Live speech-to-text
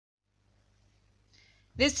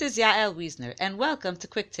This is Yael Wiesner, and welcome to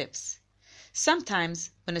Quick Tips.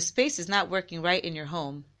 Sometimes, when a space is not working right in your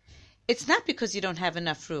home, it's not because you don't have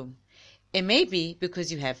enough room. It may be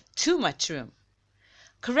because you have too much room.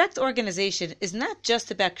 Correct organization is not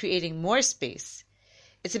just about creating more space.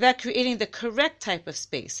 It's about creating the correct type of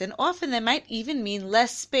space, and often that might even mean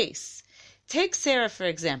less space. Take Sarah, for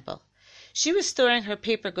example. She was storing her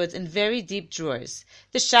paper goods in very deep drawers.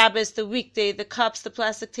 The Shabbos, the weekday, the cups, the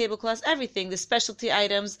plastic tablecloths, everything, the specialty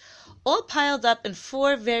items, all piled up in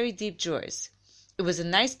 4 very deep drawers. It was a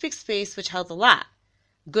nice big space which held a lot.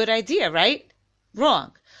 Good idea, right?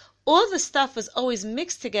 Wrong. All the stuff was always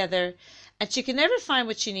mixed together, and she could never find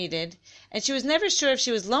what she needed, and she was never sure if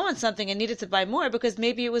she was low on something and needed to buy more because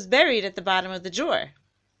maybe it was buried at the bottom of the drawer.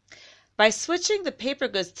 By switching the paper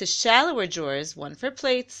goods to shallower drawers, one for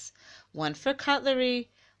plates, one for cutlery,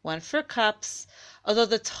 one for cups, although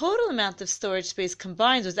the total amount of storage space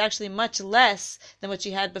combined was actually much less than what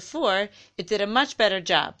she had before, it did a much better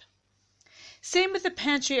job. Same with a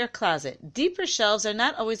pantry or closet. Deeper shelves are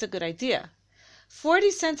not always a good idea.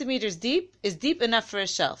 40 centimeters deep is deep enough for a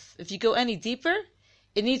shelf. If you go any deeper,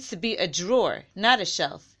 it needs to be a drawer, not a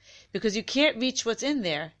shelf, because you can't reach what's in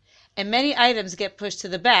there, and many items get pushed to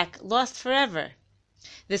the back, lost forever.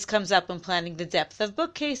 This comes up when planning the depth of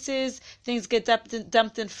bookcases. Things get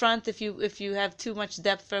dumped in front if you have too much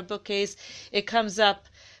depth for a bookcase. It comes up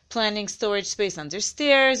planning storage space under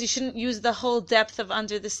stairs. You shouldn't use the whole depth of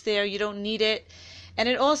under the stair. You don't need it. And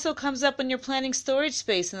it also comes up when you're planning storage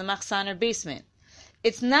space in the machzan or basement.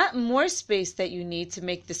 It's not more space that you need to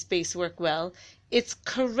make the space work well. It's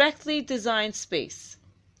correctly designed space.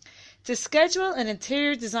 To schedule an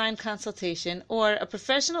interior design consultation or a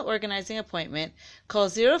professional organizing appointment, call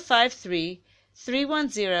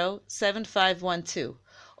 053-310-7512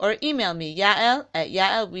 or email me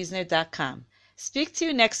yael@yaelwiesner.com. Speak to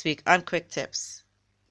you next week on Quick Tips.